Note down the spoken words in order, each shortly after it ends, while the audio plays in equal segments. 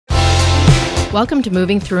Welcome to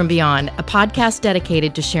Moving Through and Beyond, a podcast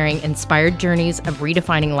dedicated to sharing inspired journeys of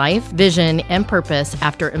redefining life, vision, and purpose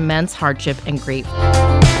after immense hardship and grief.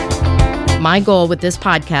 My goal with this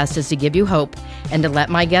podcast is to give you hope and to let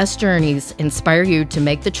my guest journeys inspire you to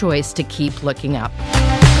make the choice to keep looking up.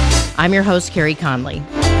 I'm your host, Carrie Conley.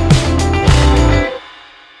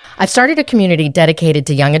 I've started a community dedicated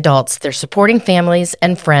to young adults. They're supporting families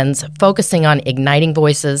and friends, focusing on igniting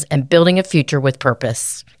voices and building a future with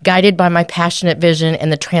purpose. Guided by my passionate vision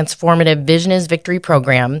and the transformative Vision is Victory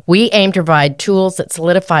program, we aim to provide tools that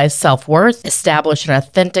solidify self-worth, establish an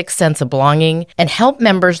authentic sense of belonging, and help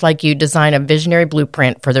members like you design a visionary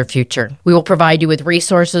blueprint for their future. We will provide you with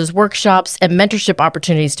resources, workshops, and mentorship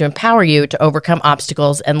opportunities to empower you to overcome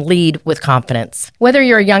obstacles and lead with confidence. Whether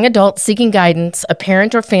you're a young adult seeking guidance, a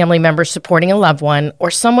parent or family member supporting a loved one, or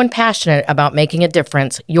someone passionate about making a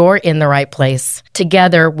difference, you're in the right place.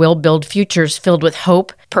 Together, we'll build futures filled with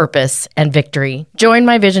hope, purpose, and victory. Join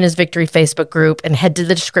my Vision is Victory Facebook group and head to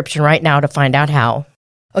the description right now to find out how.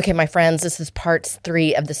 Okay, my friends, this is part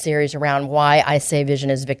 3 of the series around why I say vision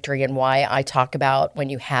is victory and why I talk about when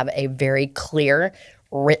you have a very clear,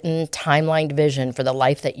 written, timelined vision for the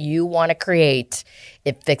life that you want to create.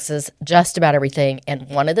 It fixes just about everything. And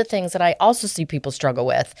one of the things that I also see people struggle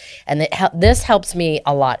with, and this helps me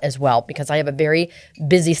a lot as well, because I have a very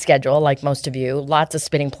busy schedule, like most of you, lots of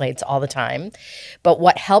spinning plates all the time. But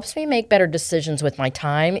what helps me make better decisions with my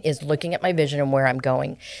time is looking at my vision and where I'm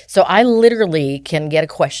going. So I literally can get a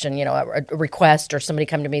question, a request, or somebody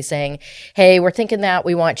come to me saying, hey, we're thinking that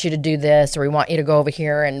we want you to do this, or we want you to go over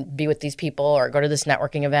here and be with these people, or go to this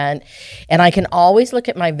networking event. And I can always look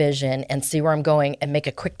at my vision and see where I'm going and make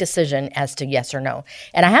a quick decision as to yes or no.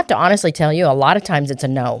 And I have to honestly tell you, a lot of times it's a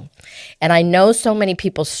no. And I know so many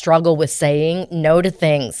people struggle with saying no to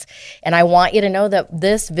things. And I want you to know that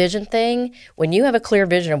this vision thing, when you have a clear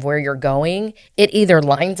vision of where you're going, it either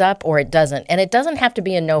lines up or it doesn't. And it doesn't have to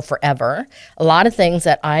be a no forever. A lot of things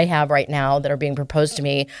that I have right now that are being proposed to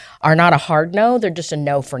me are not a hard no, they're just a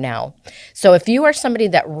no for now. So if you are somebody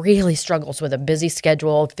that really struggles with a busy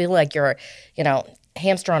schedule, feel like you're,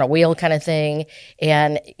 hamster on a wheel kind of thing,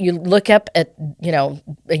 and you look up at, a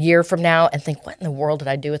year from now and think, what in the world did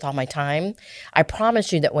I do with all my time? I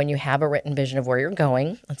promise you that when you have a written vision of where you're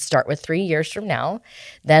going, let's start with 3 years from now,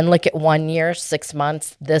 then look at 1 year, 6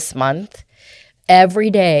 months, this month. Every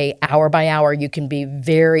day, hour by hour, you can be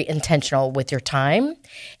very intentional with your time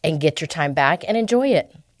and get your time back and enjoy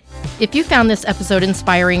it. If you found this episode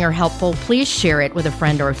inspiring or helpful, please share it with a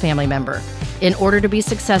friend or a family member. In order to be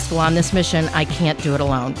successful on this mission, I can't do it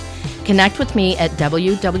alone. Connect with me at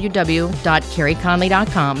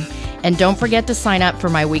www.carrieconley.com, and don't forget to sign up for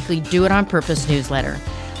my weekly Do It On Purpose newsletter.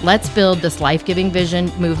 Let's build this life-giving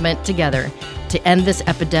vision movement together to end this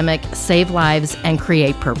epidemic, save lives, and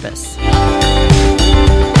create purpose.